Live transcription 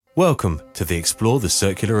Welcome to the Explore the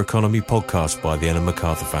Circular Economy podcast by the Ellen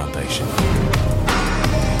MacArthur Foundation.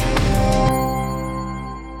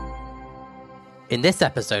 In this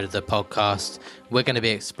episode of the podcast, we're going to be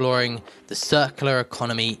exploring the circular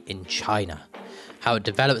economy in China, how it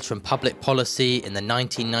developed from public policy in the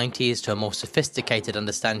 1990s to a more sophisticated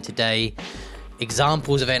understanding today,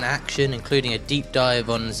 examples of it in action, including a deep dive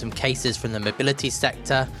on some cases from the mobility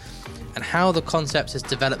sector, and how the concept has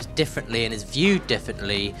developed differently and is viewed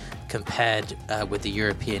differently compared with the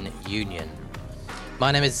European Union.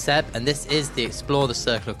 My name is Seb, and this is the Explore the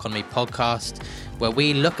Circular Economy podcast, where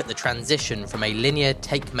we look at the transition from a linear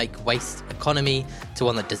take-make-waste economy to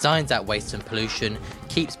one that designs out waste and pollution,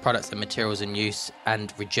 keeps products and materials in use,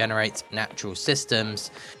 and regenerates natural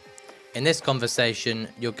systems. In this conversation,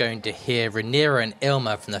 you're going to hear Rhaenyra and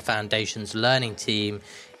Ilma from the Foundation's learning team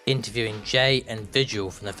interviewing Jay and Vigil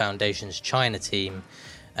from the Foundation's China team.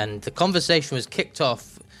 And the conversation was kicked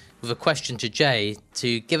off with a question to Jay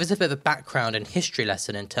to give us a bit of a background and history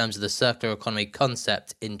lesson in terms of the circular economy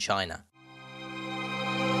concept in China.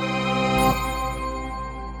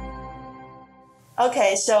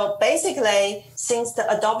 Okay, so basically, since the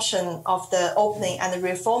adoption of the opening and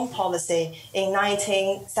reform policy in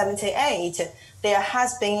 1978, there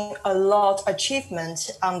has been a lot of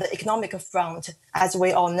achievement on the economic front, as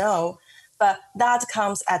we all know, but that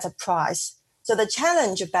comes at a price. So the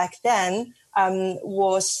challenge back then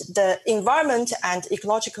was the environment and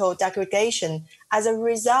ecological degradation as a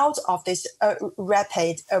result of this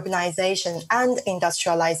rapid urbanization and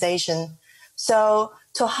industrialization. So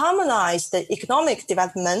to harmonize the economic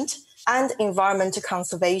development and environment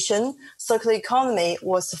conservation, circular economy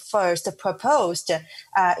was first proposed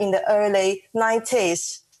in the early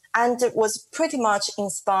 90s and was pretty much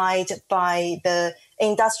inspired by the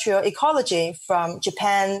industrial ecology from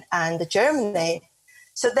Japan and Germany.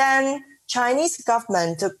 So then Chinese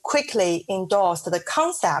government quickly endorsed the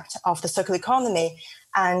concept of the circular economy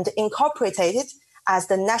and incorporated it as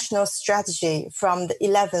the national strategy from the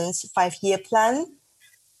 11th five-year plan.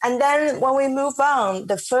 And then when we move on,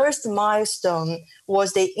 the first milestone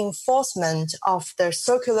was the enforcement of the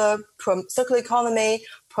circular economy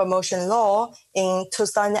promotion law in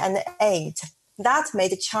 2008. That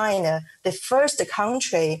made China the first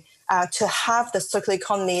country to have the circular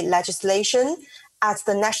economy legislation at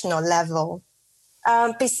the national level.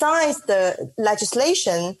 Besides the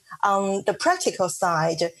legislation, on the practical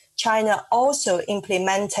side, China also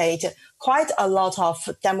implemented quite a lot of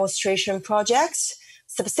demonstration projects,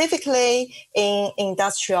 specifically in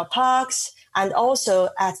industrial parks and also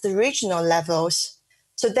at the regional levels.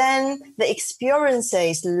 So then the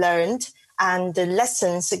experiences learned and the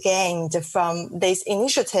lessons gained from these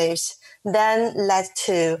initiatives then led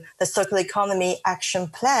to the Circular Economy Action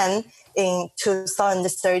Plan in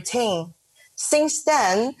 2013. Since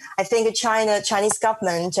then, I think Chinese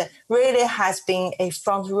government really has been a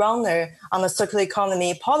front runner on the circular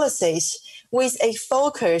economy policies, with a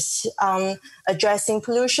focus on addressing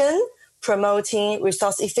pollution, promoting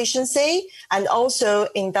resource efficiency, and also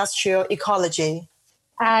industrial ecology.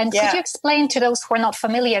 And could you explain to those who are not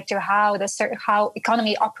familiar to how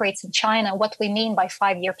economy operates in China, what we mean by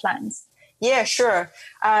five-year plans? Yeah, sure.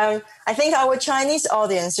 I think our Chinese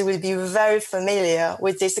audience will be very familiar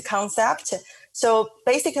with this concept. So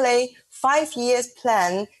basically, 5 years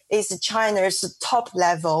plan is China's top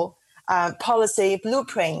level policy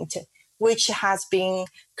blueprint, which has been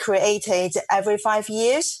created every 5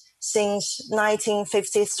 years since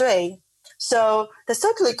 1953. So the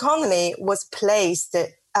circular economy was placed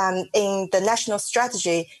in the national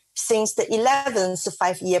strategy since the 11th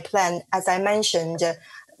five-year plan, as I mentioned.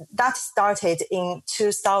 That started in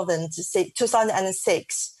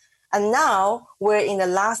 2006. And now we're in the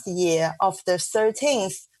last year of the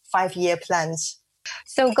 13th five-year plans.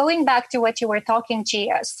 So going back to what you were talking,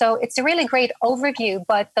 Gia, so it's a really great overview,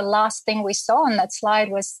 but the last thing we saw on that slide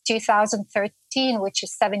was 2013, which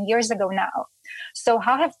is 7 years ago now. So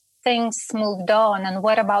how have things moved on, and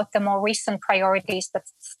what about the more recent priorities that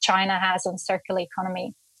China has on circular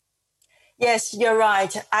economy? Yes, you're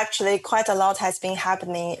right. Actually, quite a lot has been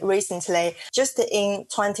happening recently. Just in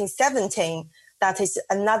 2017, that is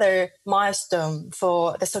another milestone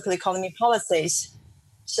for the circular economy policies.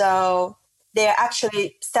 So there are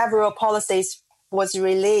actually several policies was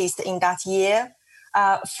released in that year.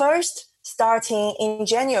 First, starting in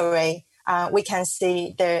January, we can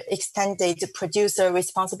see the extended producer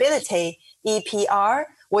responsibility, EPR,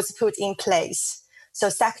 was put in place. So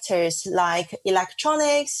sectors like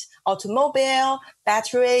electronics, automobile,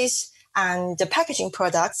 batteries, and the packaging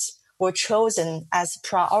products were chosen as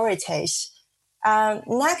priorities.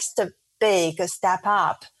 Next big step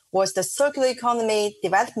up was the Circular Economy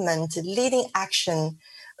Development Leading Action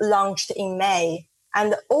launched in May.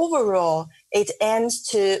 And overall, it aims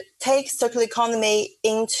to take circular economy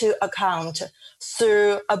into account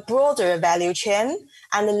through a broader value chain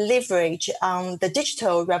and leverage on the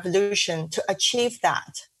digital revolution to achieve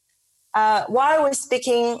that. While we're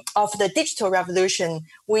speaking of the digital revolution,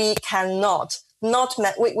 we can't not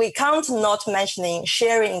mentioning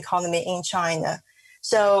sharing economy in China.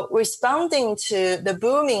 So responding to the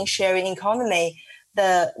booming sharing economy,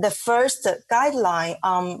 the first guideline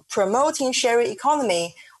on promoting sharing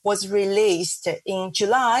economy was released in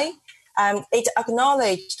July. It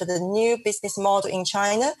acknowledged the new business model in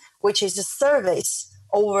China, which is service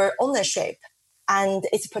over ownership, and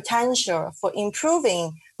its potential for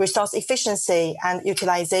improving resource efficiency and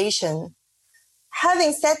utilization.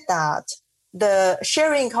 Having said that, the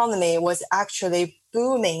sharing economy was actually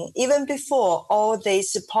booming even before all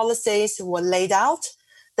these policies were laid out.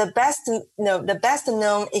 The best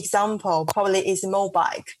known example probably is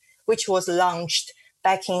Mobike, which was launched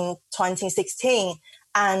back in 2016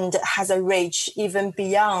 and has a reach even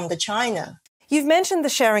beyond China. You've mentioned the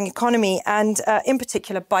sharing economy and in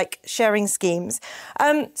particular bike sharing schemes.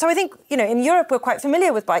 So I think, in Europe, we're quite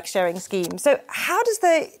familiar with bike sharing schemes. So how does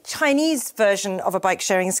the Chinese version of a bike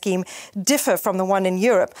sharing scheme differ from the one in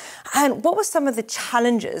Europe? And what were some of the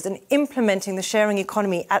challenges in implementing the sharing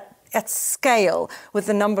economy at scale with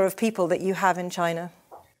the number of people that you have in China?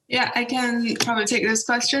 Yeah, I can probably take this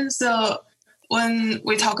question. So when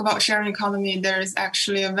we talk about sharing economy, there is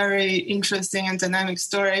actually a very interesting and dynamic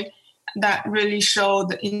story that really showed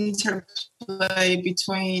the interplay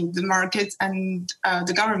between the market and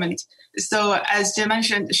the government. So as Jay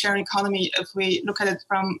mentioned, sharing economy, if we look at it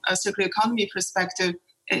from a circular economy perspective,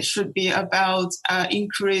 it should be about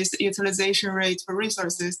increased utilization rate for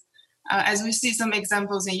resources. As we see some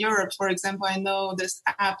examples in Europe, for example, I know this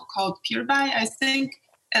app called Peerby, I think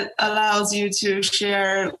it allows you to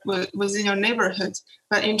share within your neighborhood.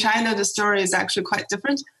 But in China, the story is actually quite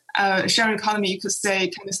different. Sharing economy, you could say,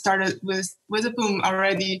 kind of started with a boom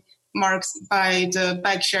already, marked by the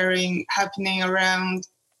bike sharing happening around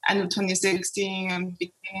end of 2016 and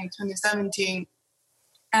beginning of 2017.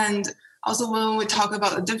 And also when we talk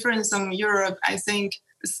about the difference in Europe, I think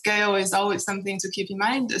scale is always something to keep in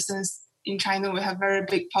mind, since in China we have very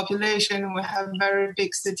big population, we have very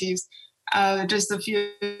big cities. Just a few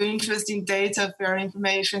interesting data for your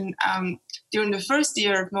information. During the first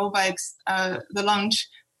year of Mobike's the launch,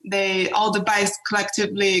 all the bikes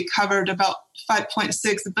collectively covered about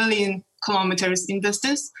 5.6 billion kilometers in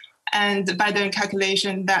distance. And by their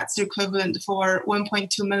calculation, that's equivalent for 1.2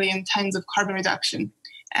 million tons of carbon reduction.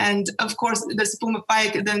 And of course, this boom of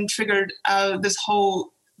bike then triggered this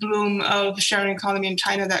whole bloom of sharing economy in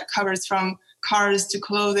China that covers from cars to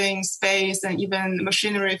clothing, space, and even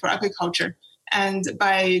machinery for agriculture. And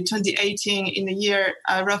by 2018, in the year,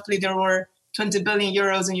 roughly there were 20 billion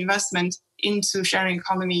euros in investment into sharing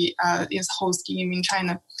economy, this whole scheme in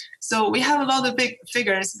China. So we have a lot of big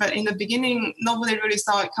figures, but in the beginning, nobody really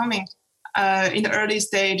saw it coming. In the early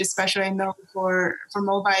stage, especially I know for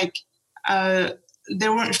Mobike, they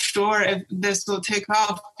weren't sure if this will take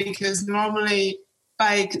off, because normally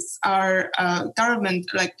bikes are government,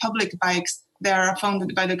 like public bikes. They are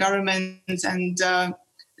funded by the government, and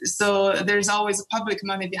so there's always public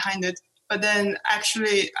money behind it. But then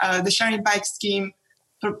actually the sharing bike scheme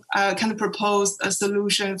kind of proposed a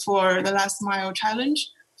solution for the last mile challenge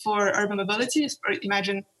for urban mobility.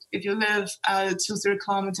 Imagine if you live 2-3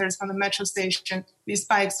 kilometers from the metro station, these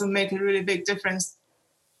bikes will make a really big difference.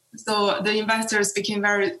 So the investors became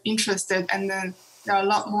very interested, and then there are a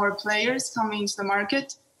lot more players coming into the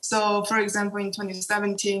market. So for example, in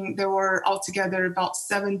 2017, there were altogether about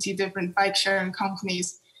 70 different bike sharing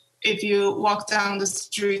companies. If you walk down the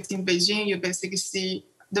street in Beijing, you basically see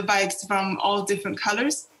the bikes from all different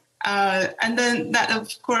colors. And then that,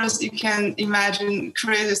 of course, you can imagine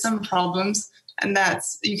created some problems. And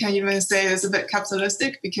that's, you can even say it's a bit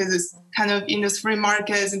capitalistic, because it's kind of in this free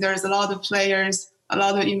markets and there's a lot of players, a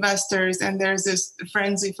lot of investors, and there's this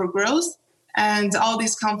frenzy for growth. And all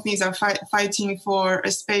these companies are fighting for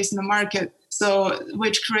a space in the market, so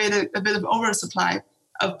which created a bit of oversupply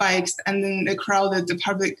of bikes, and then they crowded the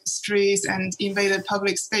public streets and invaded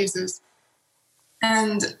public spaces.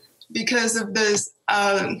 And because of this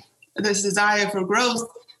desire for growth,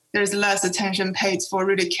 there's less attention paid for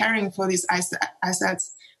really caring for these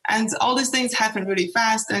assets. And all these things happen really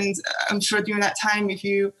fast. And I'm sure during that time, if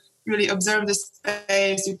you really observe the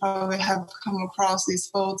space, you probably have come across these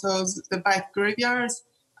photos, the bike graveyards,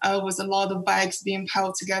 with a lot of bikes being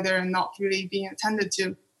piled together and not really being attended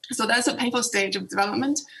to. So that's a painful stage of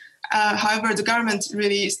development. However, the government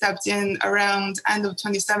really stepped in around end of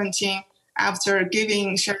 2017 after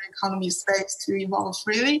giving sharing economy space to evolve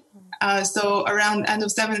freely. So around end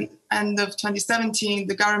of 2017,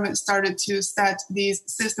 the government started to set these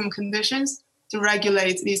system conditions to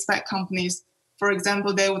regulate these bike companies. For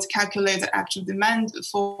example, they would calculate the actual demand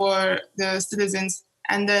for the citizens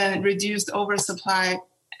and then reduce the oversupply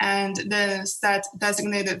and then set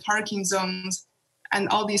designated parking zones. And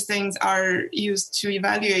all these things are used to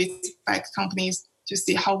evaluate bike companies to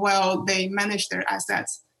see how well they manage their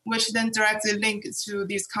assets, which then directly link to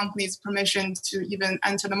these companies' permission to even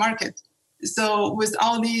enter the market. So with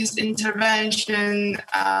all these interventions,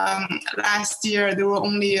 last year, there were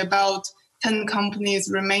only about 10 companies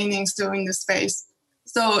remaining still in the space.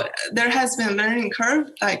 So there has been a learning curve,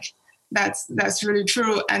 like that's really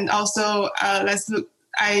true. And also, let's look,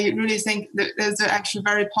 I really think that there's actually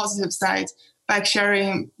very positive side. Bike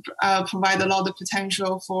sharing provide a lot of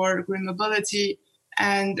potential for green mobility.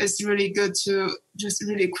 And it's really good to just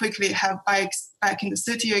really quickly have bikes back in the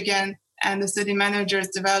city again. And the city managers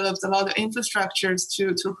developed a lot of infrastructures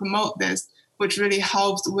to promote this, which really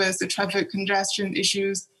helps with the traffic congestion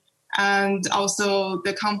issues. And also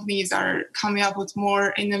the companies are coming up with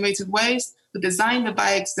more innovative ways to design the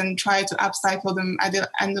bikes and try to upcycle them at the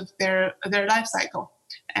end of their life cycle.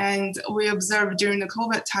 And we observed during the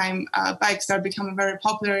COVID time, bikes are becoming very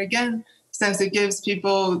popular again, since it gives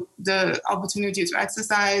people the opportunity to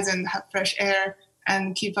exercise and have fresh air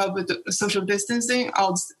and keep up with the social distancing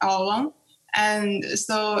all along. And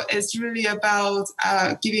so it's really about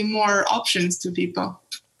giving more options to people.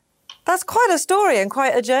 That's quite a story and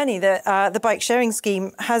quite a journey that the bike sharing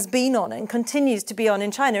scheme has been on and continues to be on in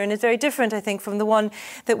China, and is very different, I think, from the one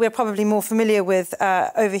that we're probably more familiar with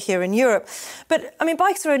over here in Europe. But, I mean,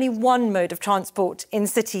 bikes are only one mode of transport in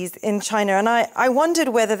cities in China, and I wondered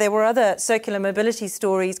whether there were other circular mobility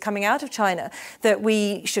stories coming out of China that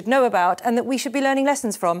we should know about and that we should be learning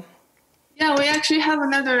lessons from. Yeah, we actually have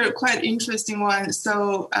another quite interesting one.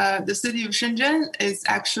 So the city of Shenzhen is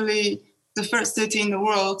actually the first city in the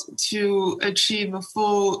world to achieve a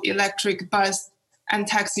full electric bus and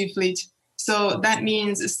taxi fleet. So that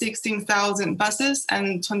means 16,000 buses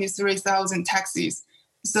and 23,000 taxis.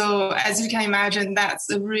 So as you can imagine, that's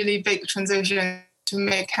a really big transition to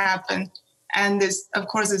make happen. And this, of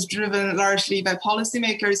course, is driven largely by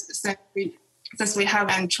policymakers since we have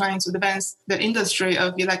been trying to advance the industry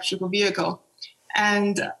of electrical vehicle.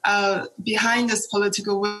 And behind this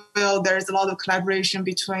political will, there's a lot of collaboration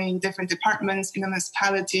between different departments in the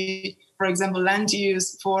municipality. For example, land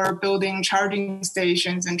use for building charging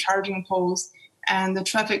stations and charging poles, and the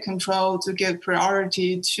traffic control to give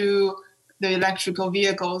priority to the electrical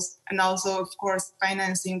vehicles. And also, of course,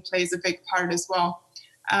 financing plays a big part as well.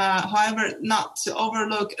 However, not to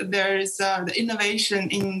overlook, there's the innovation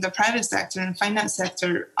in the private sector and finance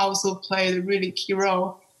sector also played a really key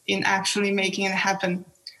role in actually making it happen.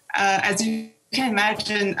 As you can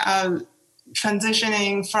imagine,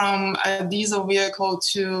 transitioning from a diesel vehicle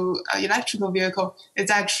to an electrical vehicle is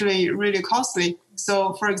actually really costly.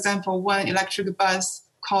 So, for example, one electric bus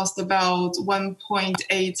costs about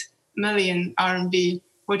 1.8 million RMB,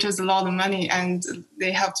 which is a lot of money, and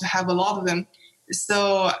they have to have a lot of them.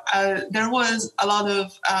 So there was a lot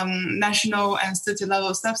of national and city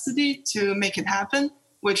level subsidy to make it happen,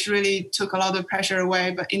 which really took a lot of pressure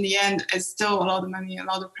away. But in the end, it's still a lot of money, a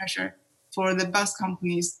lot of pressure for the bus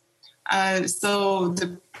companies. So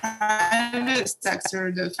the private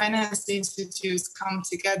sector, the finance institutes come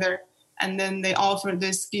together, and then they offer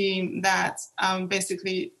this scheme that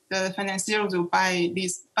basically the financiers will buy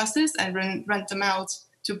these buses and rent them out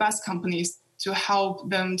to bus companies to help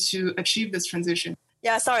them to achieve this transition.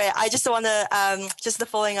 Yeah, sorry. I just want to, just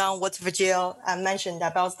following on what Virgil mentioned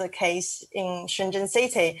about the case in Shenzhen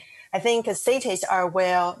city. I think cities are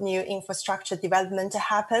where new infrastructure development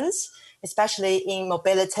happens, especially in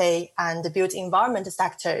mobility and the built environment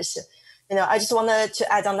sectors. You know, I just wanted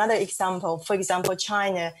to add another example. For example,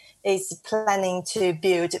 China is planning to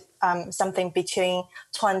build something between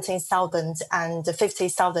 20,000 and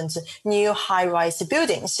 50,000 new high-rise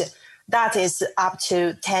buildings. That is up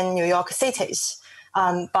to 10 New York cities.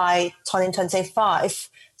 By 2025.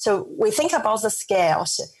 So we think about the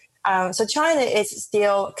scales. So China is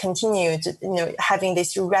still continued, having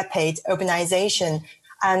this rapid urbanization,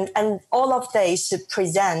 and all of this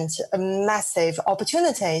present massive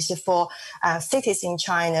opportunities for cities in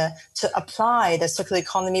China to apply the circular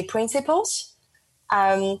economy principles.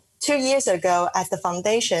 2 years ago, at the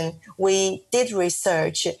foundation, we did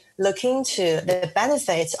research looking into the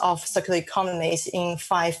benefits of circular economies in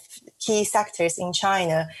key sectors in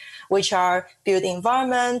China, which are built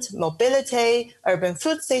environment, mobility, urban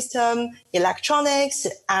food system, electronics,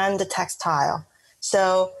 and textile.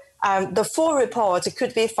 So the full report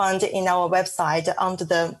could be found in our website under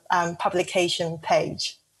the publication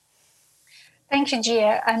page. Thank you,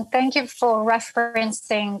 Jie, and thank you for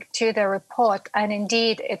referencing to the report. And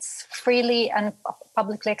indeed, it's freely and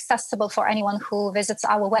publicly accessible for anyone who visits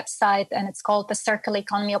our website, and it's called The Circular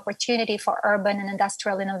Economy Opportunity for Urban and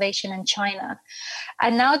Industrial Innovation in China.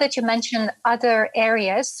 And now that you mentioned other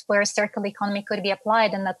areas where circular economy could be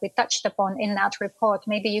applied and that we touched upon in that report,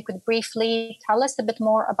 maybe you could briefly tell us a bit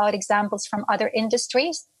more about examples from other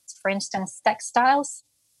industries, for instance, textiles.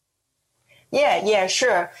 Yeah,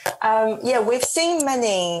 sure. We've seen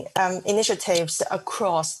many initiatives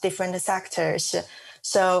across different sectors.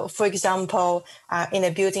 So, for example, in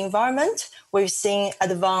a built environment, we've seen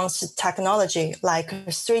advanced technology like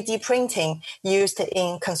 3D printing used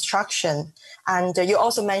in construction. And you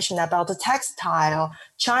also mentioned about the textile.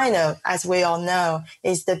 China, as we all know,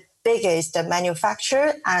 is the biggest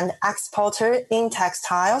manufacturer and exporter in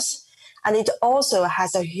textiles. And it also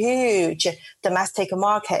has a huge domestic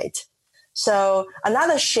market. So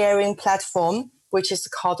another sharing platform, which is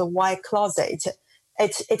called a White Closet,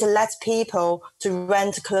 it lets people to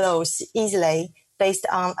rent clothes easily based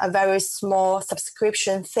on a very small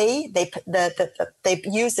subscription fee. The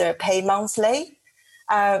user pay monthly.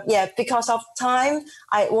 Because of time,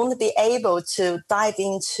 I won't be able to dive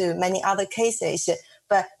into many other cases,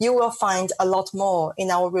 but you will find a lot more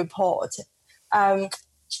in our report.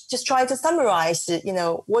 Just try to summarize,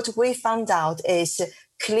 what we found out is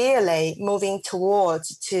clearly moving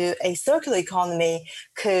towards to a circular economy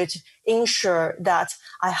could ensure that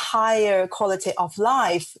a higher quality of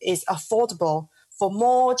life is affordable for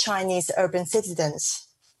more Chinese urban citizens.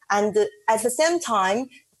 And at the same time,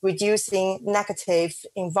 reducing negative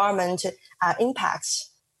environment impacts.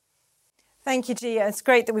 Thank you, Jie. It's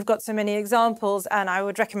great that we've got so many examples, and I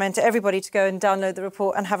would recommend to everybody to go and download the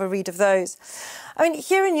report and have a read of those. I mean,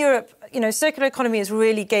 here in Europe, circular economy is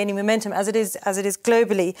really gaining momentum as it is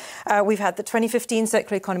globally. We've had the 2015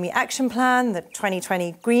 Circular Economy Action Plan, the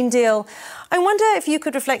 2020 Green Deal. I wonder if you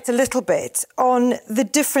could reflect a little bit on the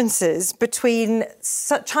differences between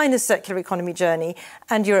China's circular economy journey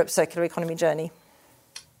and Europe's circular economy journey.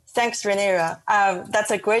 Thanks, Rhaenyra. That's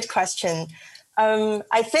a great question.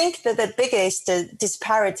 I think that the biggest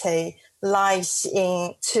disparity lies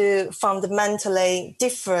in two fundamentally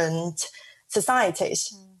different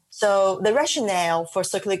societies. So the rationale for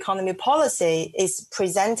circular economy policy is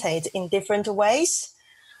presented in different ways.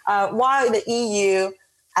 While the EU,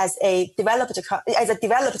 as a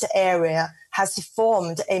developed area, has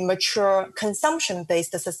formed a mature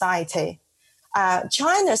consumption-based society,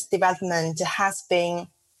 China's development has been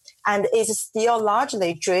and is still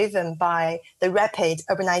largely driven by the rapid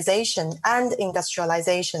urbanization and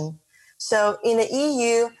industrialization. So in the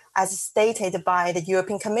EU, as stated by the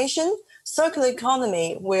European Commission, circular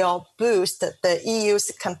economy will boost the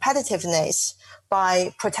EU's competitiveness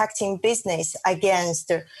by protecting business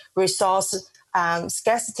against resource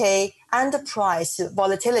scarcity and price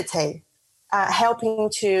volatility,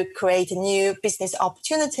 helping to create new business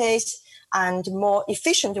opportunities and more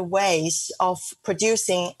efficient ways of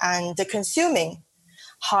producing and consuming.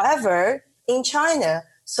 However, in China,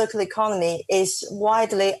 circular economy is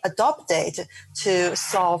widely adopted to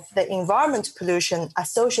solve the environment pollution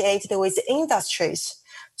associated with industries,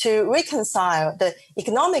 to reconcile the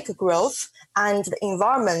economic growth and the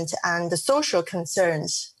environment and the social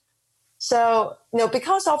concerns. So,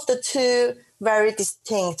 because of the two very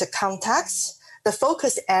distinct contexts, the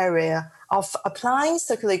focus area of applying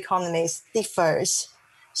circular economies differs.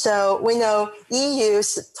 So we know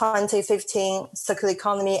EU's 2015 Circular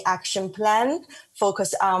Economy Action Plan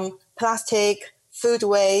focused on plastic, food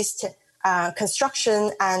waste,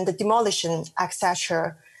 construction and demolition,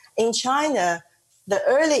 etc. In China, the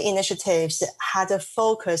early initiatives had a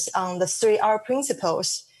focus on the 3R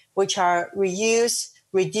principles, which are reuse,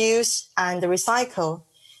 reduce, and recycle.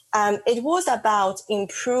 It was about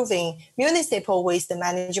improving municipal waste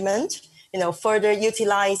management, further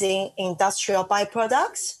utilizing industrial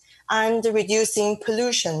byproducts and reducing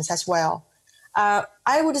pollutions as well.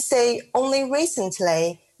 I would say only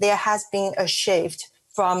recently there has been a shift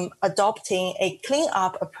from adopting a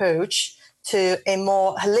clean-up approach to a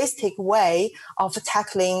more holistic way of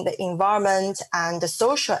tackling the environment and the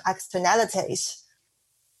social externalities.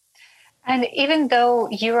 And even though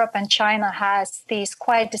Europe and China has these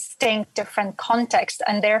quite distinct different contexts,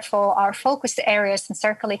 and therefore our focus areas in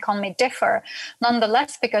circular economy differ,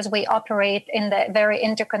 nonetheless, because we operate in the very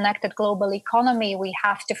interconnected global economy, we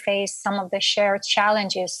have to face some of the shared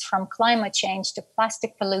challenges from climate change to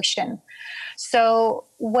plastic pollution. So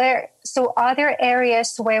are there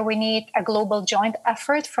areas where we need a global joint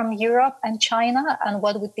effort from Europe and China? And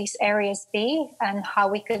what would these areas be and how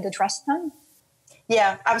we could address them?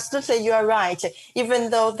 Yeah, absolutely. You are right.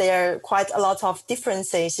 Even though there are quite a lot of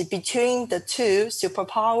differences between the two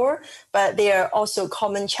superpower, but there are also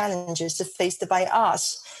common challenges faced by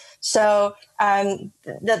us. So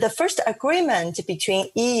the first agreement between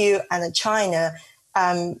EU and China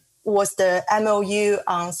was the MOU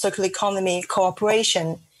on circular economy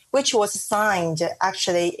cooperation, which was signed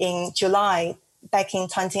actually in July back in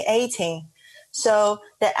 2018. So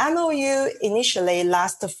the MOU initially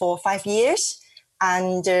lasted for 5 years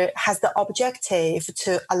and has the objective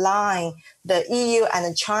to align the EU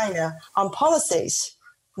and China on policies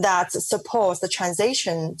that support the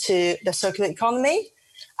transition to the circular economy.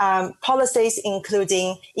 Policies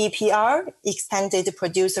including EPR, extended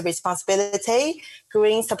producer responsibility,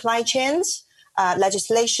 green supply chains,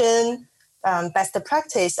 legislation, best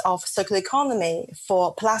practice of circular economy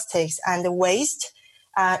for plastics and waste,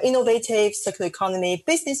 innovative circular economy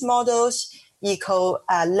business models,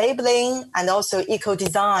 eco-labeling, and also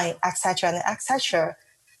eco-design, etc., and etc.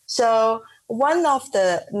 So one of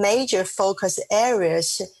the major focus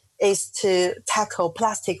areas is to tackle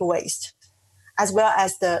plastic waste, as well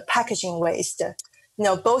as the packaging waste.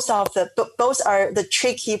 Both are the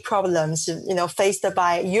tricky problems, faced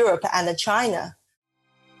by Europe and China.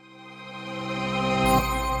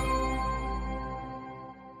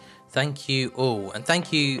 Thank you all, and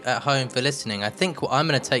thank you at home for listening. I think what I'm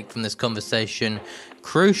going to take from this conversation,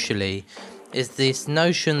 crucially, is this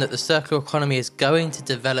notion that the circular economy is going to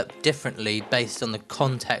develop differently based on the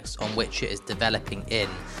context on which it is developing in.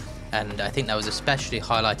 And I think that was especially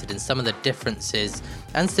highlighted in some of the differences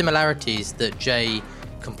and similarities that Jay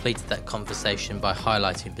completed that conversation by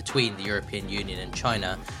highlighting between the European Union and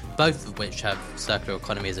China, both of which have circular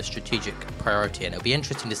economy as a strategic priority. And it'll be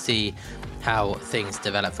interesting to see how things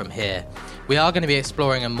develop from here. We are going to be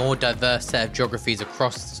exploring a more diverse set of geographies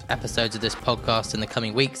across episodes of this podcast in the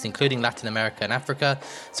coming weeks, including Latin America and Africa.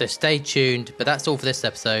 So stay tuned. But that's all for this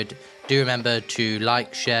episode. Do remember to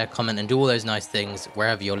like, share, comment, and do all those nice things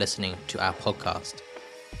wherever you're listening to our podcast.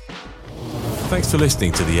 Thanks for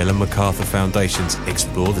listening to the Ellen MacArthur Foundation's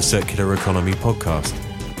Explore the Circular Economy podcast.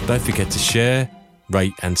 Don't forget to share,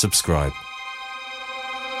 rate, and subscribe.